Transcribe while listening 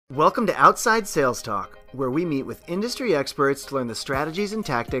Welcome to Outside Sales Talk, where we meet with industry experts to learn the strategies and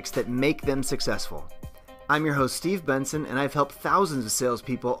tactics that make them successful. I'm your host, Steve Benson, and I've helped thousands of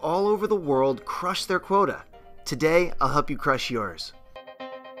salespeople all over the world crush their quota. Today, I'll help you crush yours.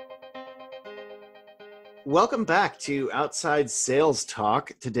 Welcome back to Outside Sales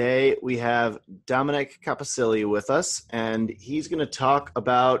Talk. Today, we have Dominick Cappuccilli with us, and he's going to talk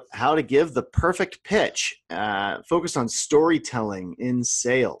about how to give the perfect pitch, focused on storytelling in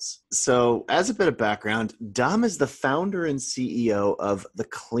sales. So, as a bit of background, Dom is the founder and CEO of The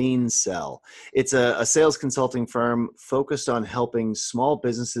Clean Sell. It's a sales consulting firm focused on helping small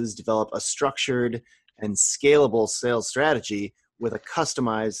businesses develop a structured and scalable sales strategy with a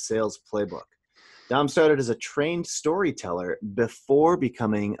customized sales playbook. Dom started as a trained storyteller before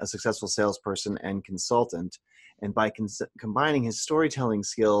becoming a successful salesperson and consultant. And by combining his storytelling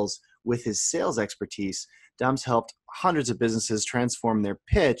skills with his sales expertise, Dom's helped hundreds of businesses transform their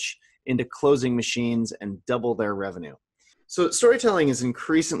pitch into closing machines and double their revenue. So storytelling is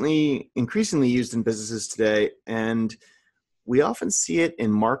increasingly used in businesses today, and we often see it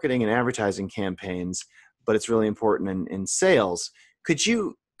in marketing and advertising campaigns, but it's really important in sales. Could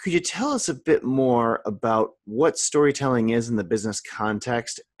you tell us a bit more about what storytelling is in the business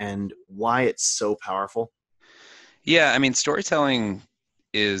context and why it's so powerful? Yeah, I mean, storytelling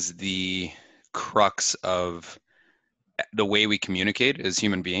is the crux of the way we communicate as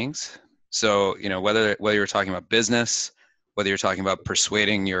human beings. So, whether you're talking about business, whether you're talking about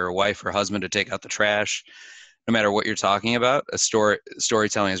persuading your wife or husband to take out the trash, no matter what you're talking about,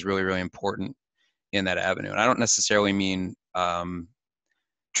 storytelling is really, really important in that avenue. And I don't necessarily mean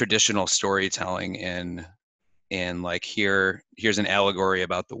traditional storytelling in like here's an allegory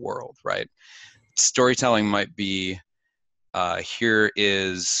about the world, right? Storytelling might be here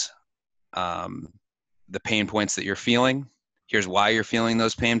is the pain points that you're feeling. Here's why you're feeling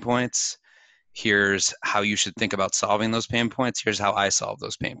those pain points. Here's how you should think about solving those pain points. Here's how I solve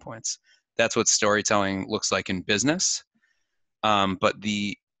those pain points. That's what storytelling looks like in business. But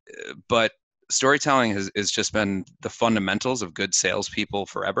storytelling has just been the fundamentals of good salespeople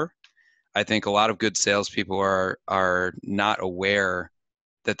forever. I think a lot of good salespeople are not aware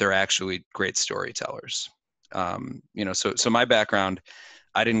that they're actually great storytellers. So my background,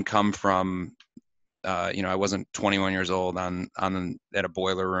 I didn't come from, I wasn't 21 years old at a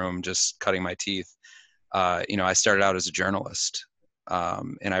boiler room just cutting my teeth. I started out as a journalist,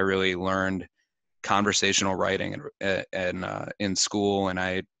 and I really learned conversational writing in school, and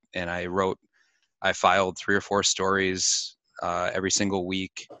I filed 3 or 4 stories every single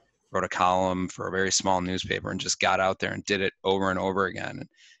week, wrote a column for a very small newspaper, and just got out there and did it over and over again,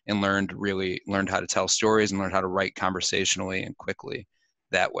 and learned how to tell stories and learned how to write conversationally and quickly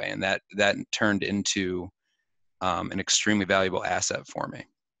that way. And that turned into an extremely valuable asset for me.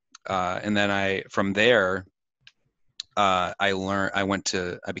 And then from there, I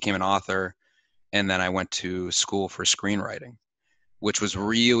became an author, and then I went to school for screenwriting, which was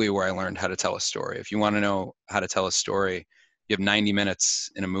really where I learned how to tell a story. If you want to know how to tell a story, you have 90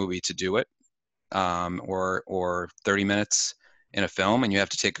 minutes in a movie to do it, or 30 minutes in a film, and you have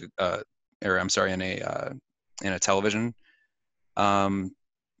to take in a television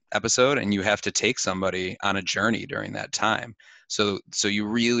episode, and you have to take somebody on a journey during that time. So you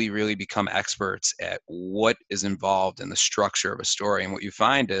really, really become experts at what is involved in the structure of a story. And what you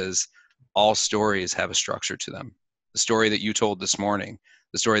find is all stories have a structure to them. The story that you told this morning,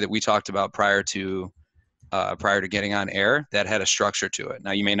 the story that we talked about prior to getting on air, that had a structure to it.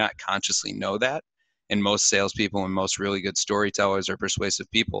 Now, you may not consciously know that, and most salespeople and most really good storytellers or persuasive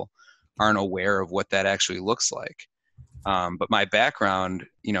people aren't aware of what that actually looks like. But my background,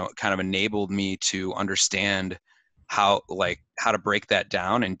 kind of enabled me to understand how to break that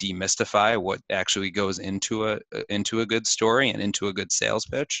down and demystify what actually goes into a good story and into a good sales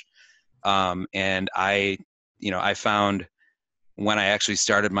pitch. And I found when I actually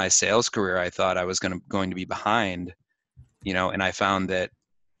started my sales career, I thought I was going to be behind, and I found that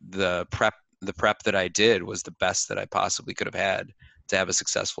the prep that I did was the best that I possibly could have had to have a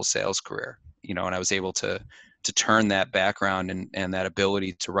successful sales career, and I was able to turn that background and that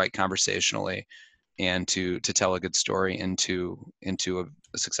ability to write conversationally and to tell a good story into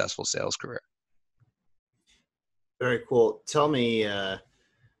a successful sales career. Very cool. Tell me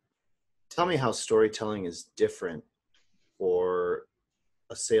how storytelling is different for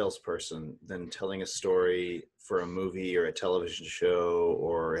a salesperson than telling a story for a movie or a television show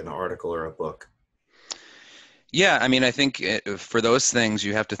or an article or a book. Yeah, I mean, I think for those things,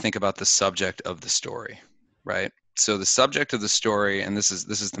 you have to think about the subject of the story, right? So the subject of the story, and this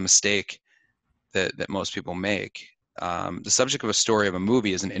is the mistake that most people make, the subject of a story of a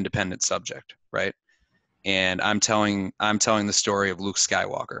movie is an independent subject, right? And I'm telling the story of Luke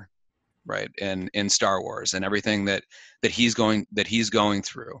Skywalker, right, in Star Wars, and everything that he's going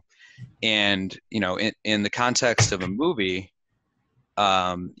through. And in the context of a movie,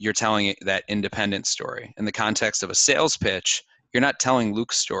 you're telling that independent story. In the context of a sales pitch, you're not telling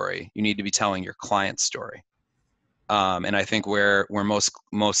Luke's story. You need to be telling your client's story. And I think where most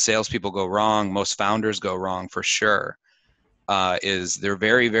salespeople go wrong, most founders go wrong for sure, is they're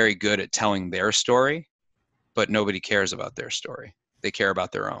very, very good at telling their story, but nobody cares about their story. They care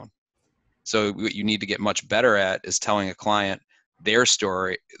about their own. So what you need to get much better at is telling a client their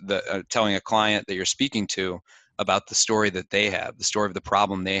story, telling a client that you're speaking to about the story that they have, the story of the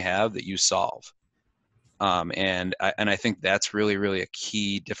problem they have that you solve. And I think that's really, really a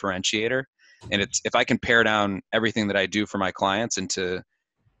key differentiator. And it's, if I can pare down everything that I do for my clients into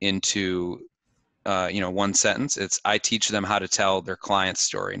one sentence, it's, I teach them how to tell their client's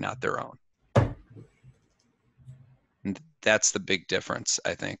story, not their own. And that's the big difference,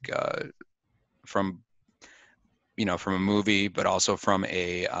 I think, from a movie, but also from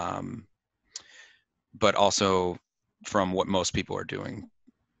what most people are doing.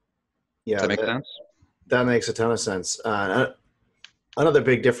 Yeah, Does that make sense? That makes a ton of sense. Another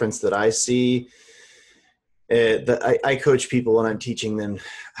big difference that I see, that I coach people when I'm teaching them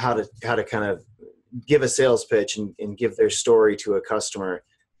how to kind of give a sales pitch and give their story to a customer,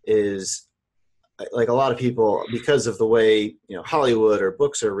 is like a lot of people, because of the way Hollywood or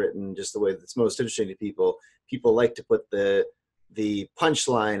books are written, just the way that's most interesting to people like to put the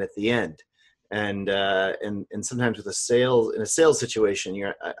punchline at the end. And sometimes with in a sales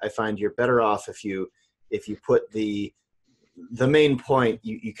situation, I find you're better off if you put the main point,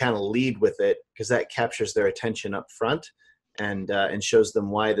 you kind of lead with it, because that captures their attention up front and shows them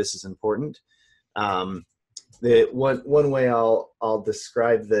why this is important. The one way I'll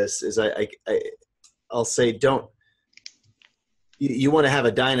describe this is I'll say, you want to have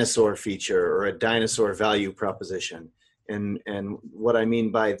a dinosaur feature or a dinosaur value proposition. And what I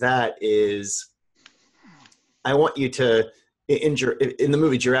mean by that is, I want you to, in the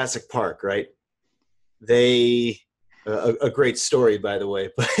movie Jurassic Park, right? A great story, by the way,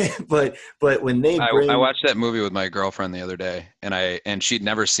 but when they bring, I watched that movie with my girlfriend the other day, and she'd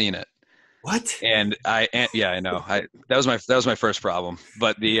never seen it. What? Yeah, I know. That was my first problem.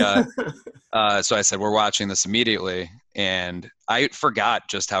 But so I said, we're watching this immediately, and I forgot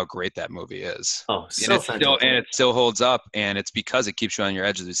just how great that movie is. Oh, so fantastic. And it still holds up, and it's because it keeps you on your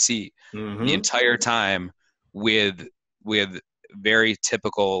edge of the seat the entire time, with very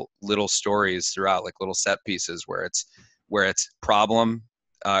typical little stories throughout, like little set pieces where it's problem,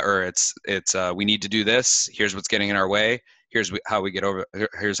 or it's we need to do this. Here's what's getting in our way. Here's how we get over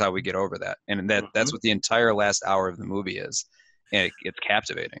that. And that's what the entire last hour of the movie is. And it's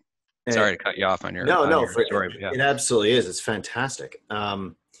captivating. Sorry to cut you off on your story. But yeah. It absolutely is. It's fantastic.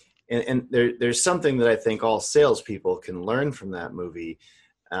 And there's something that I think all salespeople can learn from that movie.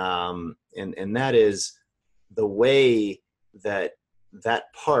 And that is the way that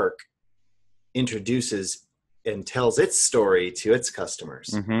park introduces and tells its story to its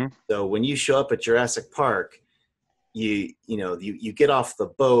customers. Mm-hmm. So when you show up at Jurassic Park, you get off the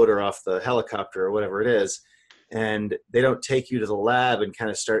boat or off the helicopter or whatever it is, and they don't take you to the lab and kind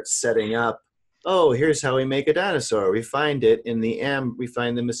of start setting up, oh, here's how we make a dinosaur. We find it in we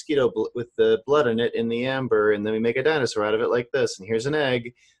find the mosquito with the blood in it in the amber, and then we make a dinosaur out of it like this, and here's an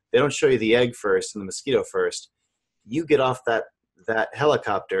egg. They don't show you the egg first and the mosquito first. You get off that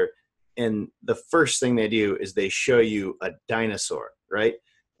helicopter, and the first thing they do is they show you a dinosaur, right?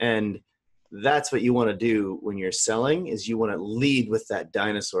 And that's what you want to do when you're selling, is you want to lead with that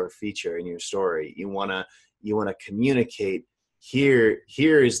dinosaur feature in your story. You want to communicate,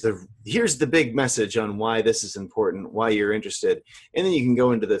 here's the big message on why this is important, why you're interested. And then you can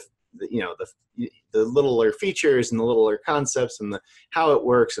go into the littler features and the littler concepts and how it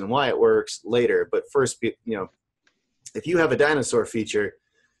works and why it works later. But first, if you have a dinosaur feature,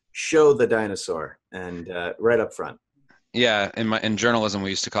 show the dinosaur, and right up front. Yeah, in journalism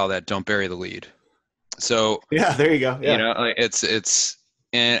we used to call that "don't bury the lead." So yeah, there you go. Yeah. It's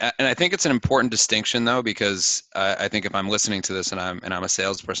and I think it's an important distinction, though, because I think if I'm listening to this and I'm a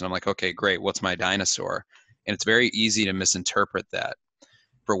salesperson, I'm like, okay, great, what's my dinosaur? And it's very easy to misinterpret that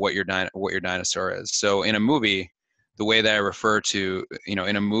for what your dinosaur is. So in a movie, the way that I refer to,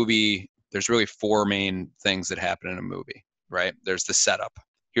 in a movie, there's really four main things that happen in a movie, right? There's the setup.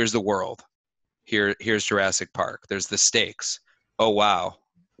 Here's the world. Here's Jurassic Park. There's the stakes. Oh, wow.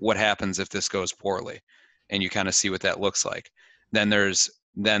 What happens if this goes poorly? And you kind of see what that looks like. Then there is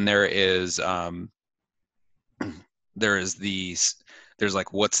there's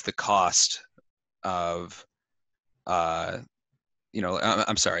like, what's the cost of, I'm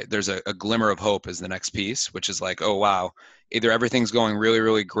sorry, there's a glimmer of hope is the next piece, which is like, oh, wow, either everything's going really,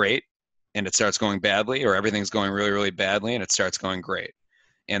 really great and it starts going badly, or everything's going really, really badly and it starts going great.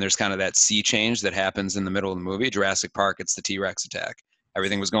 And there's kind of that sea change that happens in the middle of the movie. Jurassic Park, it's the T-Rex attack.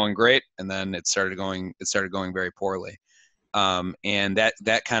 Everything was going great, and then it started going very poorly. And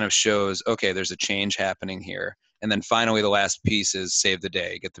that kind of shows, okay, there's a change happening here. And then finally, the last piece is save the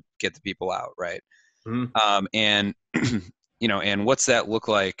day, get the people out, right? Mhm. And and what's that look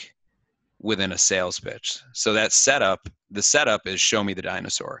like within a sales pitch? So that the setup is show me the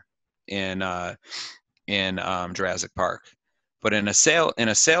dinosaur in Jurassic Park. But in a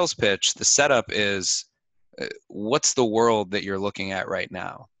sales pitch, the setup is what's the world that you're looking at right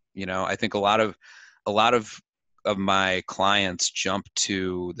now? I think a lot of my clients jump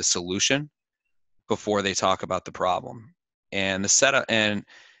to the solution before they talk about the problem. And the setup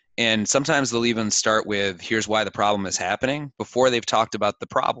and sometimes they'll even start with here's why the problem is happening before they've talked about the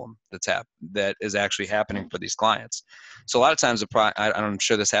problem that is actually happening for these clients. So a lot of times I'm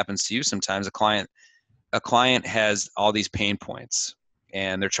sure this happens to you sometimes, a client has all these pain points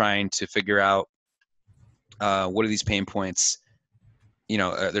and they're trying to figure out what are these pain points.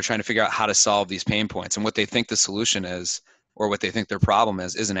 They're trying to figure out how to solve these pain points, and what they think the solution is or what they think their problem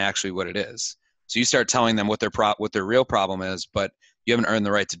is isn't actually what it is. So you start telling them what their real problem is, but you haven't earned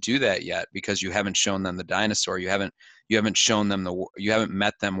the right to do that yet because you haven't shown them the dinosaur. You haven't shown them you haven't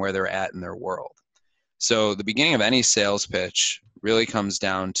met them where they're at in their world. So the beginning of any sales pitch really comes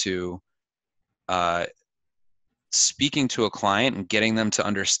down to uh, speaking to a client and getting them to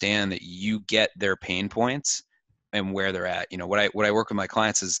understand that you get their pain points and where they're at. What I work with my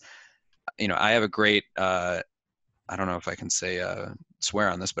clients is, I have a great, I don't know if I can say swear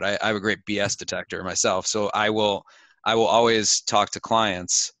on this, but I have a great BS detector myself. So I will always talk to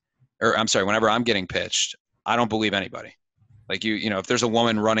clients, or I'm sorry, whenever I'm getting pitched, I don't believe anybody. Like if there's a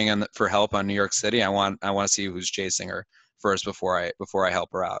woman running for help on New York City, I want to see who's chasing her first before I help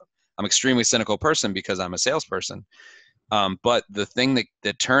her out. I'm an extremely cynical person because I'm a salesperson. But the thing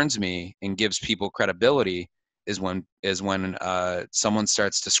that turns me and gives people credibility is when someone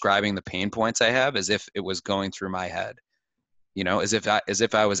starts describing the pain points I have as if it was going through my head, as if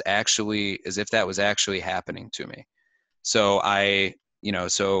that was actually happening to me. So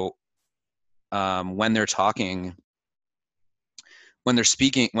when they're talking, when they're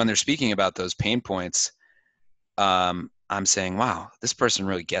speaking about those pain points, I'm saying, wow, this person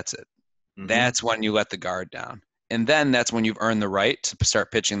really gets it. Mhm. That's when you let the guard down. And then that's when you've earned the right to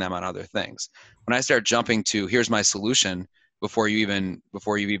start pitching them on other things. When I start jumping to here's my solution before you've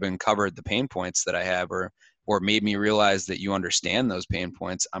even covered the pain points that I have or made me realize that you understand those pain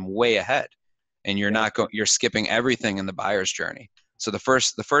points, I'm way ahead. And Yeah. you're skipping everything in the buyer's journey. So the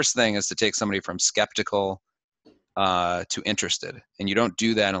first thing is to take somebody from skeptical to interested. And you don't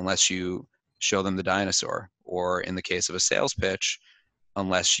do that unless you show them the dinosaur, or in the case of a sales pitch,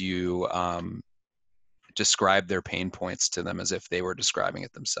 unless you describe their pain points to them as if they were describing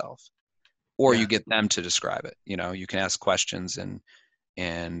it themselves, or Yeah. you get them to describe it. You can ask questions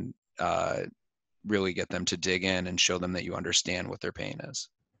and really get them to dig in and show them that you understand what their pain is.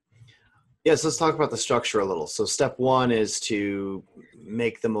 Yes, let's talk about the structure a little. So step one is to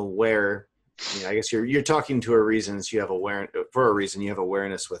make them aware. I guess you're talking to a reason. So you have for a reason. You have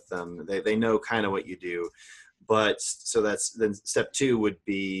awareness with them. They know kind of what you do, but so then step two would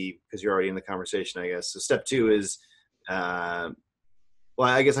be, because you're already in the conversation, I guess. So step two is, well,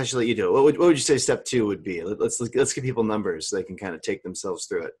 I guess I should let you do it. What would you say step two would be? Let's give people numbers so they can kind of take themselves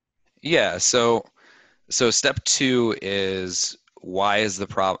through it. Yeah. So step two is, why is the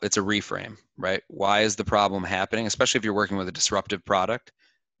problem? It's a reframe, right? Why is the problem happening? Especially if you're working with a disruptive product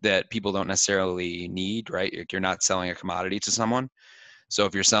that people don't necessarily need, right? You're not selling a commodity to someone. So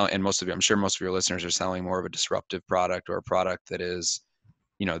if you're selling, and I'm sure most of your listeners are selling more of a disruptive product, or a product that is,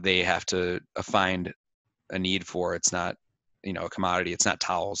 they have to find a need for. It's not, a commodity. It's not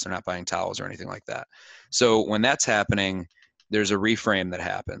towels. They're not buying towels or anything like that. So when that's happening, there's a reframe that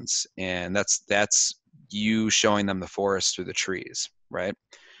happens, and that's you showing them the forest through the trees, right?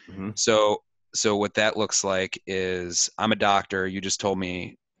 Mm-hmm. So what that looks like is, I'm a doctor. You just told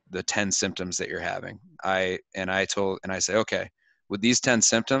me the 10 symptoms that you're having. I say, okay, with these 10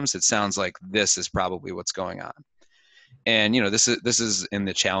 symptoms, it sounds like this is probably what's going on. And this is in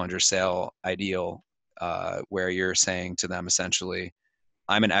the challenger sale ideal, where you're saying to them essentially,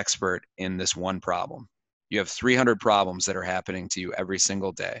 I'm an expert in this one problem. You have 300 problems that are happening to you every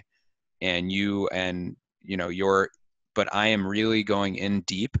single day, and you're, but I am really going in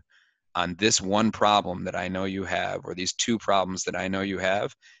deep on this one problem that I know you have, or these two problems that I know you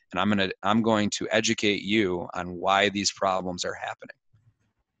have, and I'm going to educate you on why these problems are happening.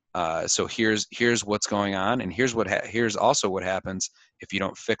 So here's what's going on, and here's also what happens if you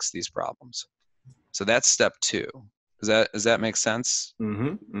don't fix these problems. So that's step 2. Does that make sense?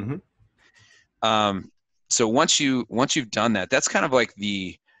 Mm-hmm. Mm-hmm. So once you've done that, that's kind of like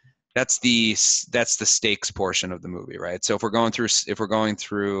that's the stakes portion of the movie, right? So if we're going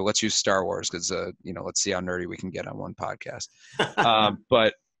through, let's use Star Wars because let's see how nerdy we can get on one podcast.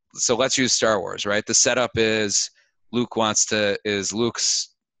 But so let's use Star Wars, right? The setup is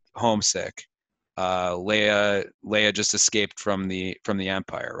Luke's homesick. Leia just escaped from the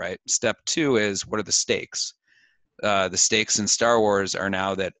Empire, right? Step 2 is, what are the stakes? The stakes in Star Wars are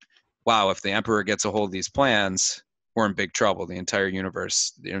now that, wow, if the Emperor gets a hold of these plans, we're in big trouble. The entire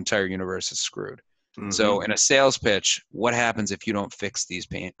universe is screwed. Mm-hmm. So in a sales pitch, what happens if you don't fix these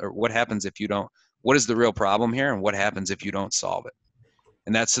pain, or what happens if you don't? What is the real problem here, and what happens if you don't solve it?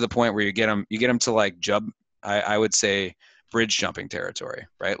 And that's to the point where you get them to like I would say bridge jumping territory,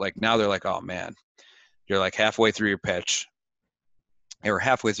 right? Like now they're like, oh man, you're like halfway through your pitch, or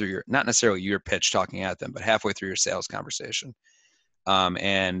halfway through not necessarily your pitch talking at them, but halfway through your sales conversation.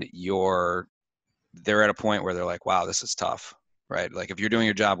 And they're at a point where they're like, wow, this is tough, right? Like if you're doing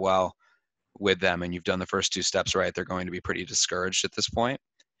your job well with them and you've done the first 2 steps right, they're going to be pretty discouraged at this point.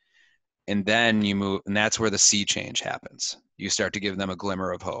 And then you move, and that's where the sea change happens. You start to give them a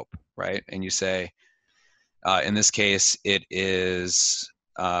glimmer of hope, right? And you say, in this case, it is,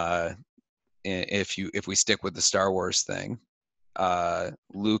 if we stick with the Star Wars thing, they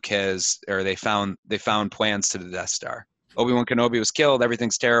found plans to the Death Star. Obi-Wan Kenobi was killed.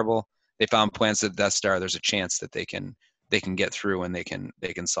 Everything's terrible. They found plans to the Death Star. There's a chance that they can get through, and they can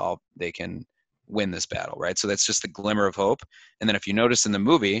win this battle, right? So that's just a glimmer of hope. And then if you notice in the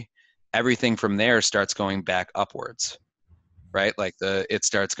movie, everything from there starts going back upwards, right? Like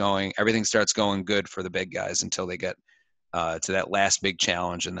everything starts going good for the big guys until they get to that last big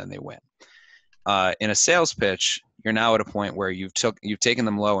challenge, and then they win. In a sales pitch, you're now at a point where you've taken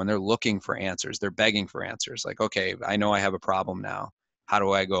them low, and they're looking for answers. They're begging for answers. Like, okay, I know I have a problem now. How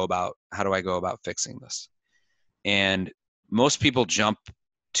do I go about fixing this? And most people jump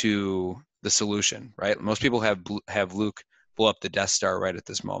to the solution, right? Most people have Luke blow up the Death Star right at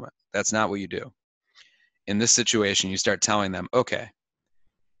this moment. That's not what you do. In this situation, you start telling them, okay,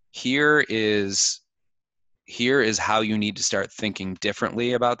 here is how you need to start thinking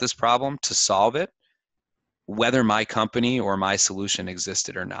differently about this problem to solve it, whether my company or my solution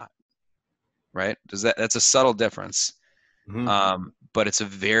existed or not, right? That's a subtle difference, but it's a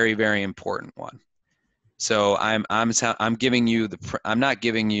very, very important one. So I'm giving you I'm not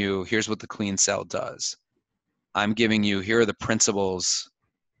giving you, here's what the clean cell does. I'm giving you, here are the principles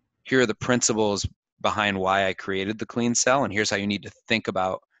behind why I created the clean cell, and here's how you need to think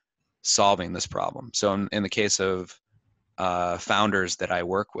about solving this problem. So in the case of founders that I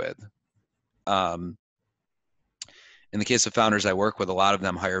work with, a lot of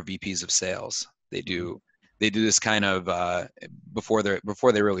them hire VPs of sales. They do this kind of before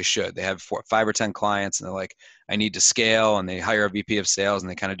they really should. They have 5 or 10 clients, and they're like, I need to scale, and they hire a VP of sales, and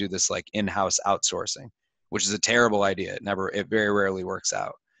they kind of do this like in-house outsourcing, which is a terrible idea. It very rarely works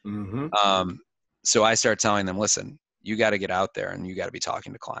out. Mm-hmm. So I start telling them, listen, you got to get out there and you got to be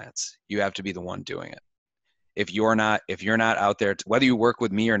talking to clients. You have to be the one doing it. If you're not out there, whether you work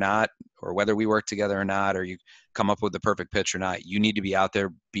with me or not, or whether we work together or not, or you come up with the perfect pitch or not, you need to be out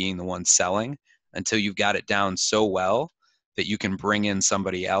there being the one selling until you've got it down so well that you can bring in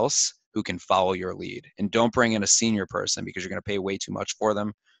somebody else who can follow your lead. And don't bring in a senior person, because you're going to pay way too much for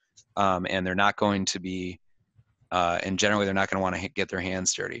them. And they're not going to be, and generally they're not going to want to get their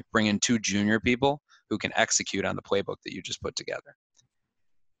hands dirty. Bring in 2 junior people who can execute on the playbook that you just put together.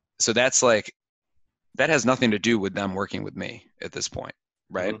 So that has nothing to do with them working with me at this point,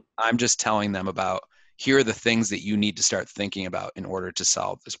 right? Mm-hmm. I'm just telling them about, here are the things that you need to start thinking about in order to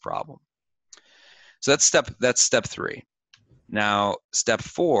solve this problem. So that's step 3. Now, step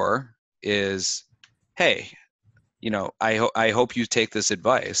 4 is, hey, I hope you take this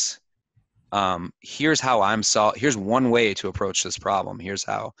advice. Here's one way to approach this problem. Here's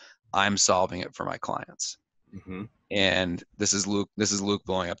how I'm solving it for my clients. Mm-hmm. And this is Luke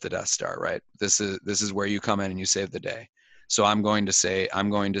blowing up the Death Star, right? This is where you come in and you save the day. So I'm going to say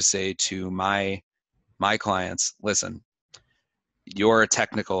to my clients, listen, you're a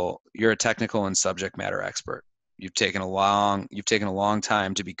technical and subject matter expert. You've taken a long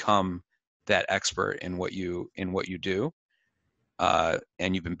time to become that expert in what you do,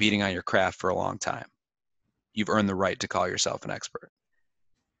 and you've been beating on your craft for a long time. You've earned the right to call yourself an expert.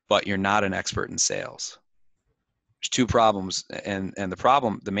 but you're not an expert in sales. There's two problems, and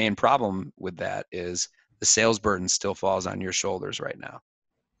the main problem with that is the sales burden still falls on your shoulders right now.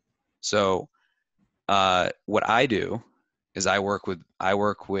 So what I do is I work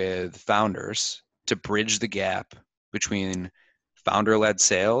with founders to bridge the gap between founder-led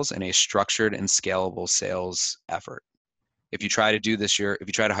sales and a structured and scalable sales effort. If you try to do this if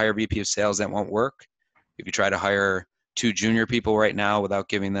you try to hire a VP of sales, that won't work. If you try to hire 2 junior people right now without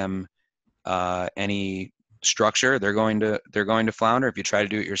giving them any structure, they're going to flounder. If you try to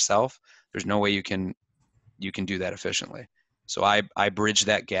do it yourself, there's no way you can do that efficiently. So I bridge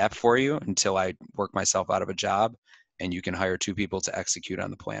that gap for you until I work myself out of a job, and you can hire 2 people to execute on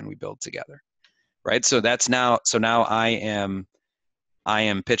the plan we build together. Right? So now I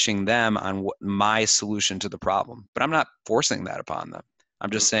am pitching them on my solution to the problem, but I'm not forcing that upon them. I'm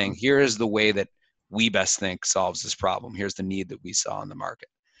just saying, here is the way that we best think solves this problem. Here's the need that we saw in the market.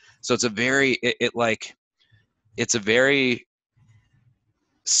 So it's a very, it's a very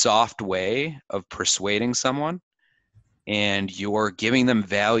soft way of persuading someone, and you're giving them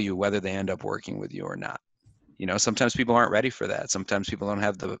value whether they end up working with you or not. Sometimes people aren't ready for that. Sometimes people don't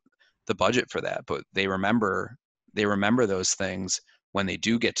have the budget for that, but they remember those things when they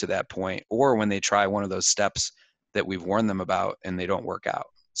do get to that point, or when they try one of those steps that we've warned them about and they don't work out.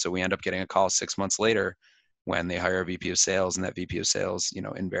 So we end up getting a call 6 months later when they hire a VP of sales, and that VP of sales,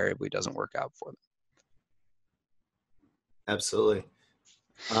 invariably doesn't work out for them. Absolutely.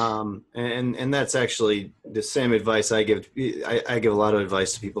 And that's actually the same advice I give. I give a lot of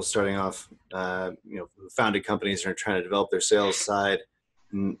advice to people starting off, who founded companies and are trying to develop their sales side.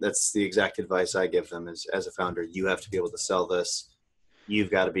 And that's the exact advice I give them is, as a founder, you have to be able to sell this.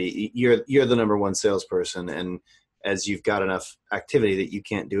 You've got to be, you're the number one salesperson. And as you've got enough activity that you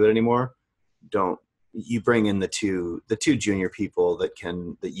can't do it anymore, you bring in the two junior people that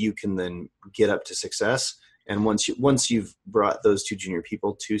you can then get up to success. And once you've brought those 2 junior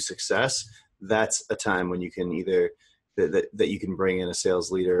people to success, that's a time when you can either that you can bring in a sales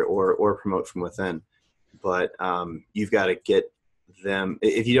leader or promote from within. But you've got to get them.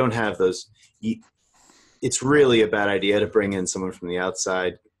 If you don't have those, it's really a bad idea to bring in someone from the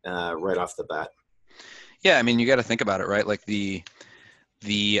outside right off the bat. Yeah, I mean, you got to think about it, right? Like think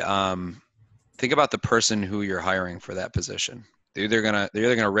about the person who you're hiring for that position. They're either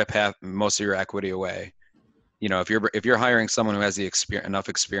gonna rip most of your equity away. If you're hiring someone who has enough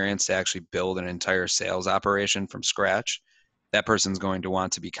experience to actually build an entire sales operation from scratch, that person's going to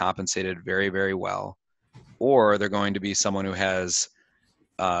want to be compensated very, very well. Or they're going to be someone who has,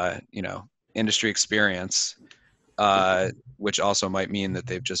 industry experience, which also might mean that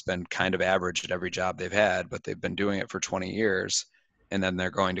they've just been kind of average at every job they've had, but they've been doing it for 20 years. And then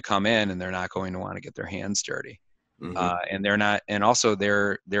they're going to come in and they're not going to want to get their hands dirty. And they're not, and also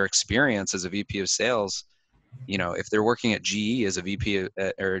their experience as a VP of sales, if they're working at GE as a VP,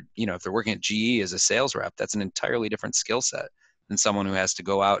 if they're working at GE as a sales rep, that's an entirely different skill set than someone who has to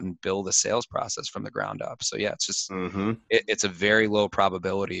go out and build a sales process from the ground up. So yeah, it's just, it's a very low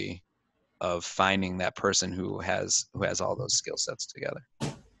probability of finding that person who has all those skill sets together.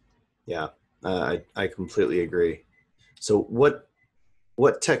 Yeah, I completely agree. So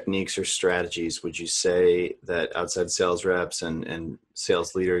what techniques or strategies would you say that outside sales reps and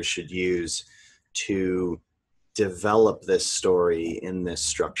sales leaders should use to develop this story in this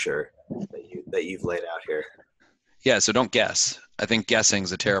structure that you've laid out here? Yeah, so don't guess. I think guessing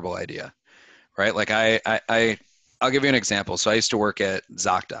is a terrible idea, right? Like I'll give you an example. So I used to work at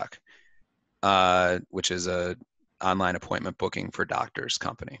ZocDoc, which is a online appointment booking for doctors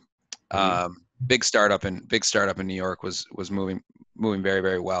company. Big startup in New York, was moving very,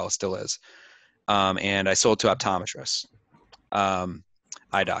 very well, still is. And I sold to optometrists,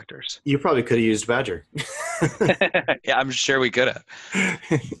 eye doctors. You probably could have used Badger. Yeah, I'm sure we could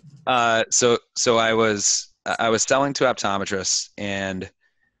have. So I was selling to optometrists, and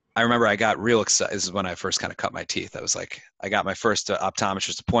I remember I got real excited. This is when I first kind of cut my teeth. I was like, I got my first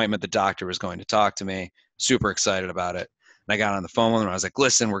optometrist appointment. The doctor was going to talk to me. Super excited about it. And I got on the phone with him, and I was like,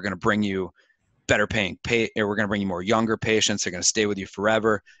 listen, we're going to bring you better paying we're going to bring you more younger patients. They're going to stay with you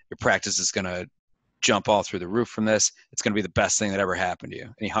forever. Your practice is going to jump all through the roof from this. It's going to be the best thing that ever happened to you.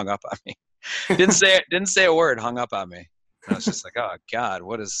 And he hung up on me. Didn't say a word, hung up on me. And I was just like, oh God,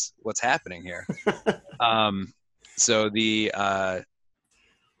 what's happening here?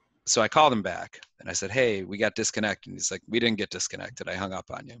 So I called him back and I said, hey, we got disconnected. And he's like, we didn't get disconnected. I hung up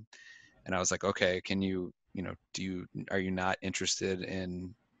on you. And I was like, okay, can you, are you not interested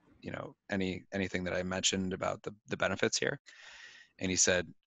in, anything that I mentioned about the benefits here? And he said,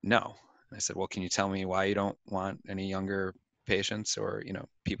 no. And I said, well, can you tell me why you don't want any younger patients or,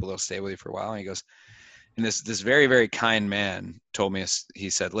 people that'll stay with you for a while. And he goes, and this very, very kind man told me, he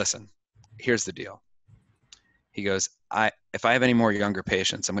said, listen, here's the deal. He goes, if I have any more younger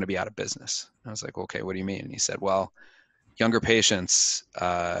patients, I'm going to be out of business. I was like, okay, what do you mean? And he said, well, younger patients,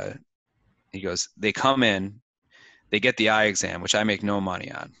 he goes, they come in, they get the eye exam, which I make no money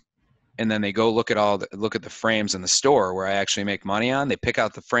on. And then they go look at the frames in the store where I actually make money on. They pick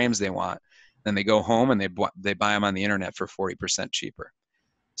out the frames they want. Then they go home and they buy them on the internet for 40% cheaper.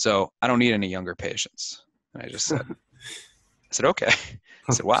 So I don't need any younger patients. And I said, okay.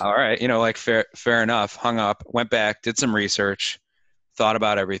 I said, wow, all right. Like fair enough. Hung up, went back, did some research, thought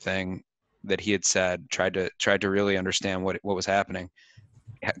about everything that he had said, tried to really understand what was happening.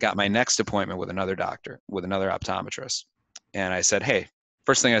 Got my next appointment with another doctor, with another optometrist. And I said, hey,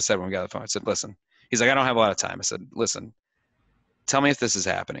 first thing I said when we got on the phone, I said, listen, he's like, I don't have a lot of time. I said, listen, tell me if this is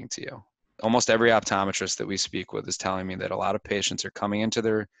happening to you. Almost every optometrist that we speak with is telling me that a lot of patients are coming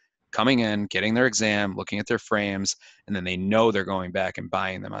in, getting their exam, looking at their frames, and then they know they're going back and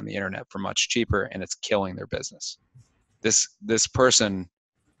buying them on the internet for much cheaper, and it's killing their business. This optometrist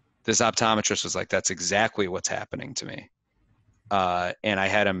was like, that's exactly what's happening to me. And I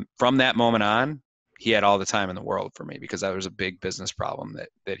had him from that moment on. He had all the time in the world for me because that was a big business problem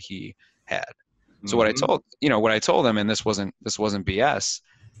that he had. So what I told him, and this wasn't BS.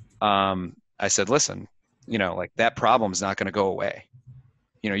 I said, listen, like that problem's not going to go away.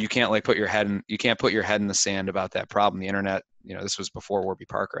 You can't put your head in the sand about that problem. The internet, this was before Warby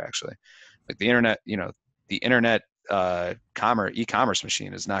Parker actually. Like the internet, e-commerce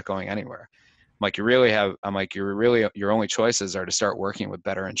machine is not going anywhere. Your only choices are to start working with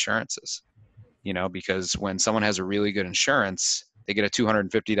better insurances, because when someone has a really good insurance, they get a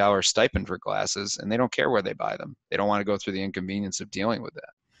 $250 stipend for glasses and they don't care where they buy them. They don't want to go through the inconvenience of dealing with that.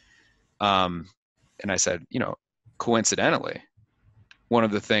 And I said, coincidentally, one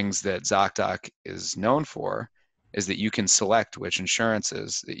of the things that ZocDoc is known for is that you can select which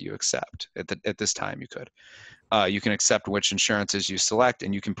insurances that you accept. At this time, you could. You can accept which insurances you select,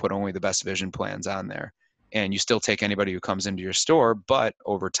 and you can put only the best vision plans on there. And you still take anybody who comes into your store, but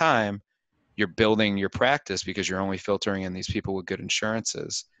over time, you're building your practice because you're only filtering in these people with good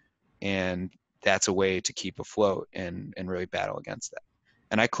insurances. And that's a way to keep afloat and really battle against that.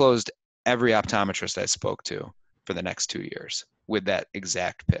 And I closed every optometrist I spoke to for the next 2 years with that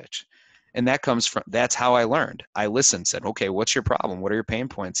exact pitch. And that's how I learned. I listened, said, okay, what's your problem? What are your pain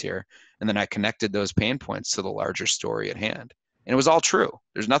points here? And then I connected those pain points to the larger story at hand. And it was all true.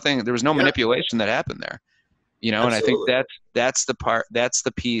 There was no manipulation that happened there. Absolutely. And I think that's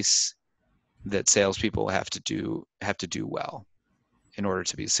the piece that salespeople have to do well in order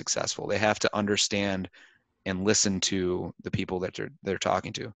to be successful. They have to understand and listen to the people that they're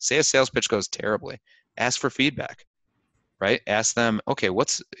talking to. Say a sales pitch goes terribly, ask for feedback, right? Ask them, okay,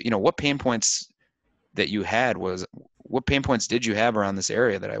 what pain points that you had what pain points did you have around this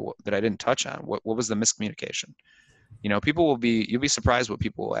area that I didn't touch on? What was the miscommunication? You'll be surprised what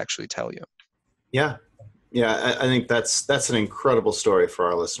people will actually tell you. Yeah. Yeah. I think that's an incredible story for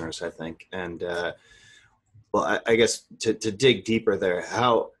our listeners, I think. And, I guess to dig deeper there,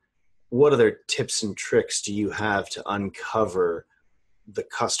 what other tips and tricks do you have to uncover the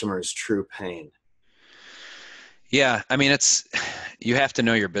customer's true pain? Yeah, I mean, you have to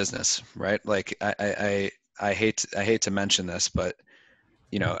know your business, right? Like I hate to mention this, but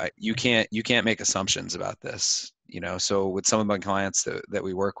you can't make assumptions about this. So with some of my clients that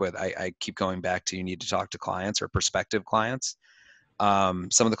we work with, I keep going back to, you need to talk to clients or prospective clients. Some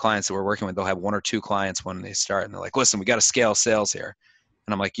of the clients that we're working with, they'll have 1 or 2 clients when they start, and they're like, listen, we got to scale sales here.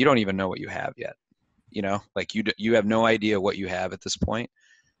 And I'm like, you don't even know what you have yet. Like you have no idea what you have at this point.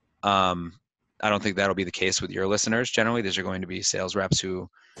 I don't think that'll be the case with your listeners. Generally, these are going to be sales reps who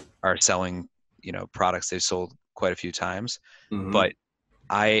are selling, products they've sold quite a few times. Mm-hmm. But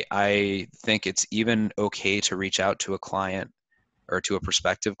I think it's even okay to reach out to a client or to a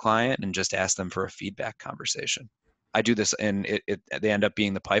prospective client and just ask them for a feedback conversation. I do this, and they end up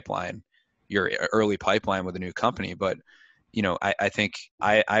being the pipeline, your early pipeline with a new company. But I think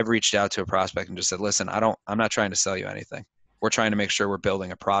I've reached out to a prospect and just said, listen, I'm not trying to sell you anything. We're trying to make sure we're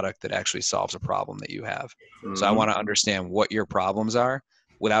building a product that actually solves a problem that you have. Mm-hmm. So I want to understand what your problems are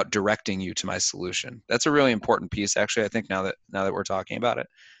without directing you to my solution. That's a really important piece, actually, I think, now that we're talking about it,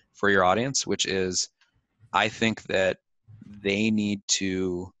 for your audience, which is, I think that they need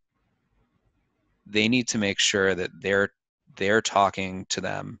to make sure that they're talking to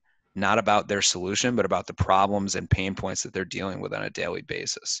them not about their solution, but about the problems and pain points that they're dealing with on a daily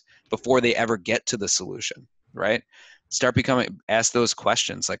basis before they ever get to the solution, right? Ask those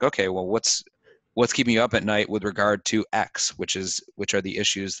questions like, okay, well, what's keeping you up at night with regard to X, which are the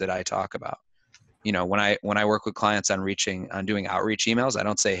issues that I talk about. When I work with clients on doing outreach emails, I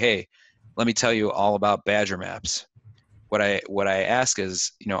don't say, hey, let me tell you all about Badger maps. What I ask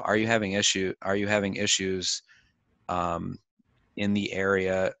is, are you having issues in the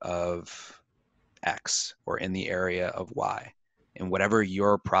area of X or in the area of Y, and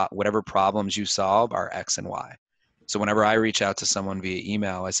whatever problems you solve are X and Y. So whenever I reach out to someone via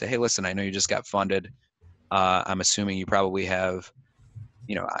email, I say, hey, listen, I know you just got funded. I'm assuming you probably have,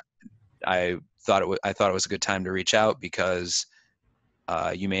 I thought it was a good time to reach out because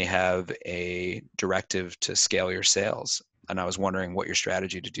you may have a directive to scale your sales, and I was wondering what your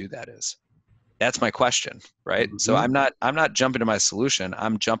strategy to do that is. That's my question, right? Mm-hmm. So I'm not jumping to my solution.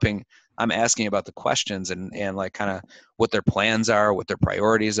 I'm asking about the questions and like kind of what their plans are, what their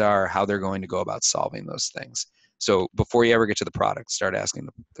priorities are, how they're going to go about solving those things. So before you ever get to the product, start asking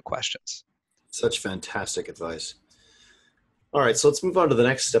the questions. Such fantastic advice. All right, so let's move on to the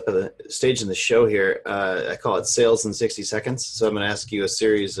next step of the stage in the show here. I call it sales in 60 seconds. So I'm going to ask you a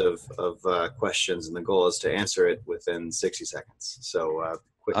series of questions, and the goal is to answer it within 60 seconds. So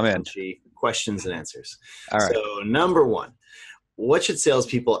quick, punchy questions and answers. All right. So number one, what should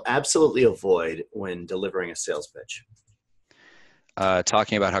salespeople absolutely avoid when delivering a sales pitch?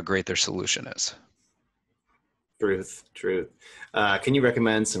 Talking about how great their solution is. Truth. Can you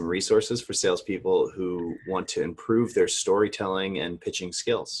recommend some resources for salespeople who want to improve their storytelling and pitching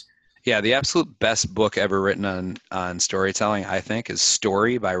skills? Yeah, the absolute best book ever written on storytelling, I think, is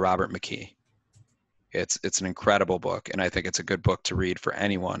Story by Robert McKee. It's an incredible book, and I think it's a good book to read for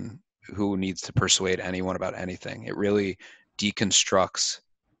anyone who needs to persuade anyone about anything. It really deconstructs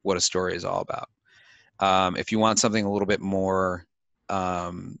what a story is all about. If you want something a little bit more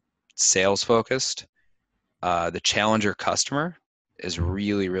sales focused, the Challenger Customer is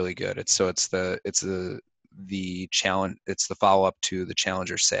really, really good. It's the follow-up to the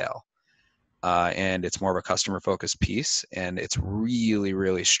Challenger Sale, and it's more of a customer-focused piece, and it's really,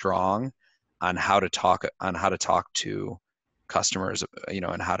 really strong on how to talk to customers,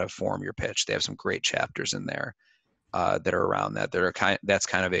 and how to form your pitch. They have some great chapters in there that are around that. That's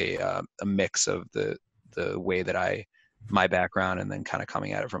kind of a mix of the way that my background, and then kind of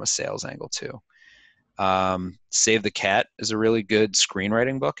coming at it from a sales angle too. Save the Cat is a really good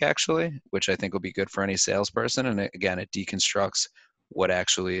screenwriting book, actually, which I think will be good for any salesperson. And again, it deconstructs what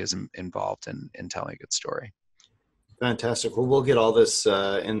actually is involved in telling a good story. Fantastic. Well, we'll get all this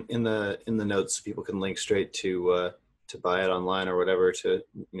in the notes. So people can link straight to buy it online or whatever.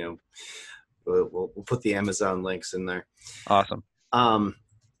 We'll put the Amazon links in there. Awesome.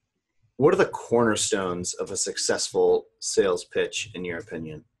 What are the cornerstones of a successful sales pitch, in your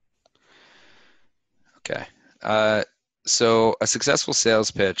opinion? Okay. So a successful sales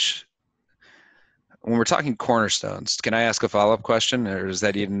pitch, when we're talking cornerstones, can I ask a follow-up question, or is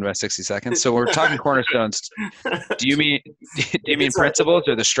that even about 60 seconds? So when we're talking cornerstones, do you mean principles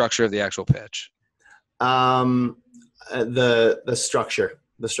or the structure of the actual pitch? The structure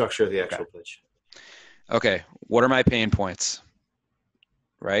of the actual pitch. Okay. What are my pain points?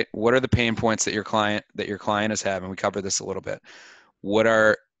 Right? What are the pain points that your client is having? We covered this a little bit.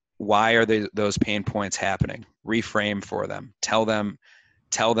 Why are those pain points happening? Reframe for them. Tell them,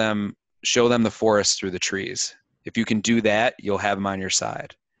 show them the forest through the trees. If you can do that, you'll have them on your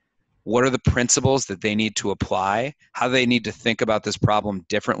side. What are the principles that they need to apply? How do they need to think about this problem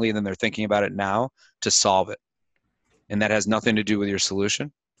differently than they're thinking about it now to solve it? And that has nothing to do with your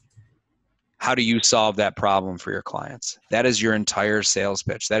solution. How do you solve that problem for your clients? That is your entire sales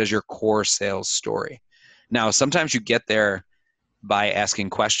pitch. That is your core sales story. Now, sometimes you get there by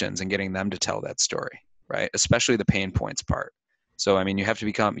asking questions and getting them to tell that story, right? Especially the pain points part. So, I mean, you have to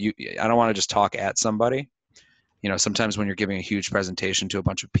I don't want to just talk at somebody. Sometimes when you're giving a huge presentation to a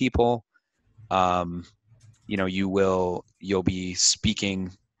bunch of people, you'll be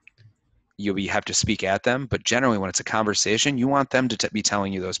speaking, have to speak at them. But generally when it's a conversation, you want them to be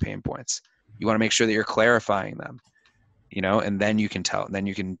telling you those pain points. You want to make sure that you're clarifying them, and then you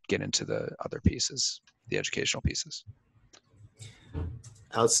can get into the other pieces, the educational pieces.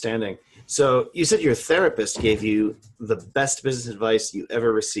 Outstanding. So you said your therapist gave you the best business advice you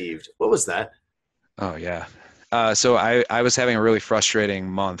ever received. What was that? Oh, yeah. So I was having a really frustrating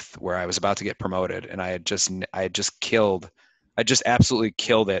month where I was about to get promoted, and I just absolutely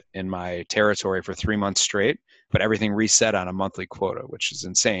killed it in my territory for 3 months straight, but everything reset on a monthly quota, which is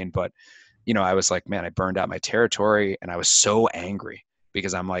insane. But, I was like, man, I burned out my territory, and I was so angry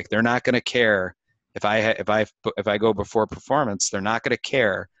because I'm like, they're not going to care. If I go before performance, they're not going to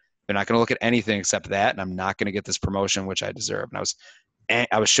care. They're not going to look at anything except that, and I'm not going to get this promotion, which I deserve. And I was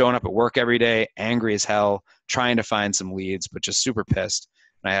I was showing up at work every day, angry as hell, trying to find some leads, but just super pissed.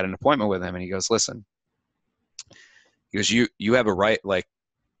 And I had an appointment with him, and he goes, listen, he goes, you have a right, like,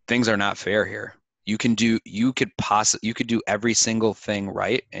 things are not fair here. You could do every single thing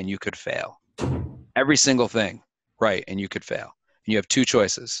right, and you could fail. Every single thing right, and you could fail. And you have two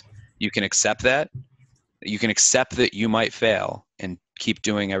choices. You can accept that. You can accept that you might fail and keep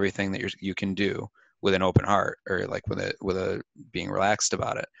doing everything that you can do with an open heart, or like with a being relaxed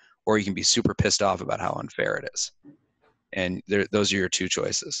about it, or you can be super pissed off about how unfair it is. And those are your two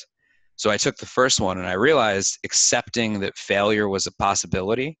choices. So I took the first one, and I realized accepting that failure was a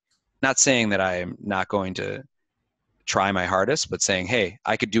possibility, not saying that I am not going to try my hardest, but saying, hey,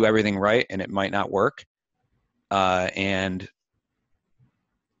 I could do everything right and it might not work. And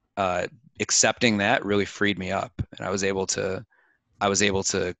accepting that really freed me up, and I was able to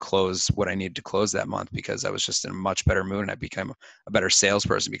close what I needed to close that month, because I was just in a much better mood, and I became a better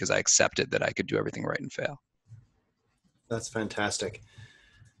salesperson because I accepted that I could do everything right and fail. That's fantastic.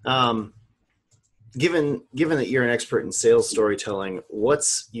 Given that you're an expert in sales storytelling,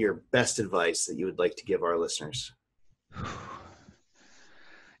 what's your best advice that you would like to give our listeners?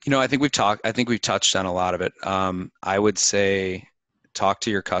 I think we've touched on a lot of it. I would say talk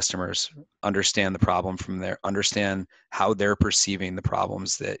to your customers, understand the problem from there, understand how they're perceiving the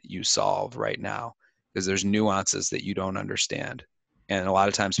problems that you solve right now, because there's nuances that you don't understand. And a lot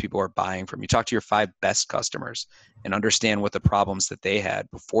of times people are buying from you. Talk to your 5 best customers and understand what the problems that they had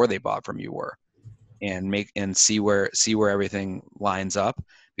before they bought from you were, and see where everything lines up,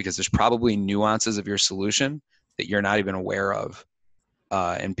 because there's probably nuances of your solution that you're not even aware of.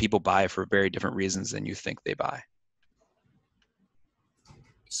 And people buy for very different reasons than you think they buy.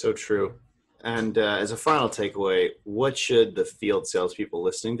 So true. And as a final takeaway, what should the field salespeople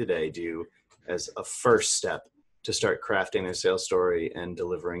listening today do as a first step to start crafting their sales story and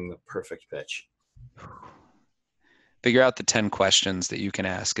delivering the perfect pitch? Figure out the 10 questions that you can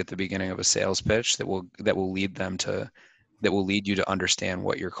ask at the beginning of a sales pitch that will lead you to understand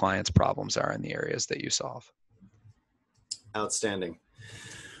what your client's problems are in the areas that you solve. Outstanding.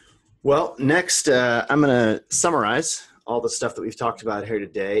 Well, next, I'm going to summarize all the stuff that we've talked about here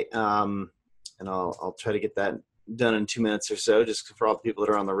today. And I'll try to get that done in 2 minutes or so, just for all the people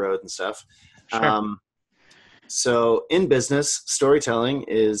that are on the road and stuff. Sure. So in business, storytelling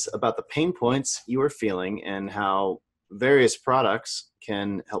is about the pain points you are feeling and how various products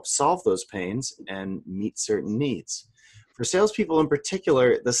can help solve those pains and meet certain needs. For salespeople in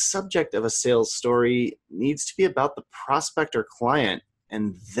particular, the subject of a sales story needs to be about the prospect or client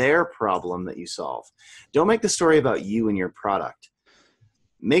and their problem that you solve. Don't make the story about you and your product.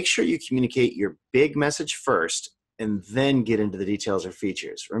 Make sure you communicate your big message first and then get into the details or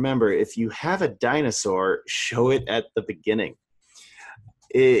features. Remember, if you have a dinosaur, show it at the beginning.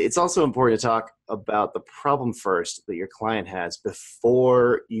 It's also important to talk about the problem first that your client has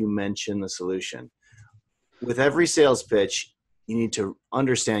before you mention the solution. With every sales pitch, you need to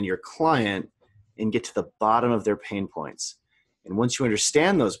understand your client and get to the bottom of their pain points. And once you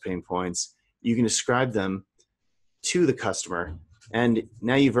understand those pain points, you can describe them to the customer. And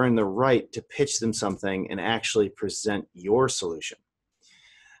now you've earned the right to pitch them something and actually present your solution.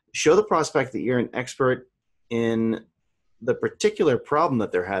 Show the prospect that you're an expert in the particular problem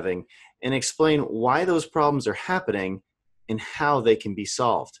that they're having, and explain why those problems are happening and how they can be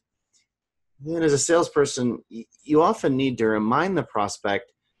solved. Then as a salesperson, you often need to remind the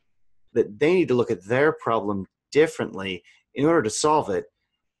prospect that they need to look at their problem differently in order to solve it,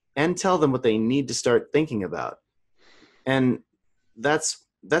 and tell them what they need to start thinking about. And that's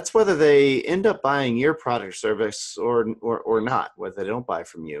whether they end up buying your product or service or not, whether they don't buy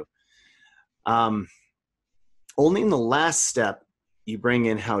from you. Only in the last step, you bring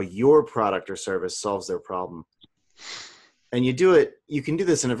in how your product or service solves their problem. And you can do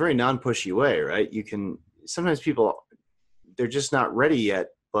this in a very non-pushy way, right? Sometimes people, they're just not ready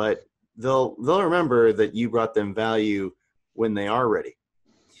yet, but they'll remember that you brought them value when they are ready.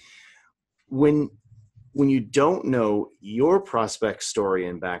 When you don't know your prospect's story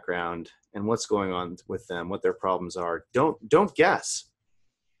and background and what's going on with them, what their problems are, don't guess.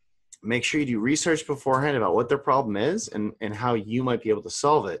 Make sure you do research beforehand about what their problem is and how you might be able to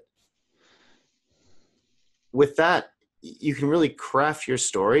solve it. With that, you can really craft your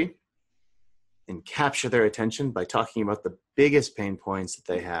story and capture their attention by talking about the biggest pain points that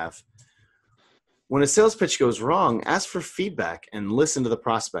they have. When a sales pitch goes wrong, ask for feedback and listen to the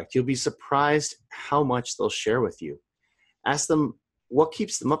prospect. You'll be surprised how much they'll share with you. Ask them what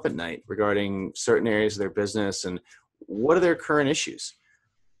keeps them up at night regarding certain areas of their business, and what are their current issues?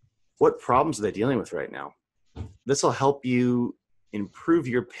 What problems are they dealing with right now? This will help you improve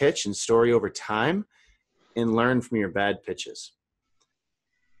your pitch and story over time, and learn from your bad pitches.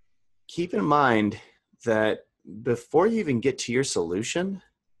 Keep in mind that before you even get to your solution,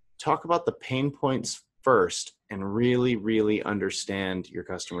 talk about the pain points first and really, really understand your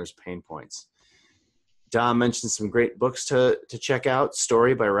customer's pain points. Dom mentioned some great books to check out.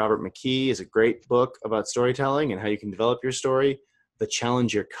 Story by Robert McKee is a great book about storytelling and how you can develop your story. The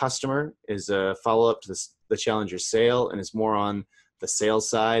Challenge Your Customer is a follow-up to the Challenge Your Sale, and is more on the sales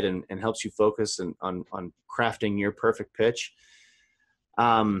side and helps you focus on crafting your perfect pitch.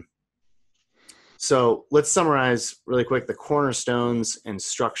 So let's summarize really quick the cornerstones and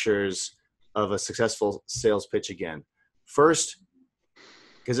structures of a successful sales pitch again. First,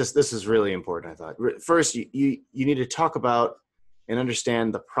 because this is really important, I thought. First, you need to talk about and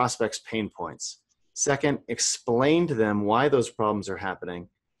understand the prospect's pain points. Second, explain to them why those problems are happening.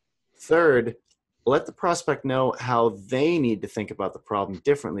 Third, let the prospect know how they need to think about the problem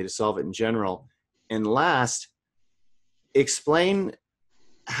differently to solve it in general. And last, explain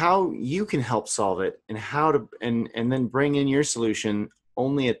how you can help solve it and how to, and then bring in your solution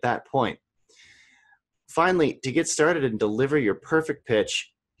only at that point. Finally, to get started and deliver your perfect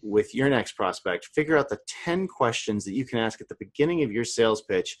pitch with your next prospect, figure out the 10 questions that you can ask at the beginning of your sales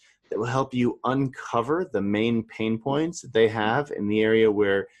pitch that will help you uncover the main pain points that they have in the area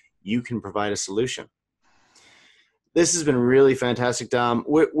where you can provide a solution. This has been really fantastic, Dom.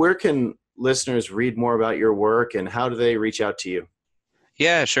 Where can listeners read more about your work, and how do they reach out to you?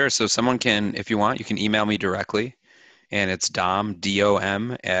 Yeah, sure. So someone can, if you want, you can email me directly, and it's Dom,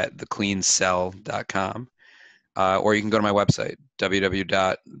 D-O-M, at thecleansell.com. Or you can go to my website,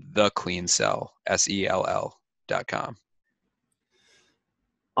 www.thecleansell.com.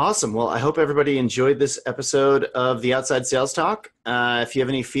 Awesome. Well, I hope everybody enjoyed this episode of the Outside Sales Talk. If you have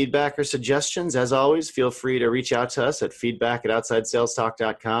any feedback or suggestions, as always, feel free to reach out to us at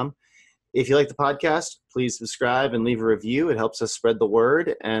feedback@outsidesalestalk.com. If you like the podcast, please subscribe and leave a review. It helps us spread the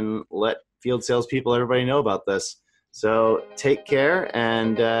word and let field salespeople, everybody know about this. So take care,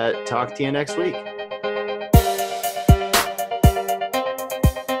 and talk to you next week.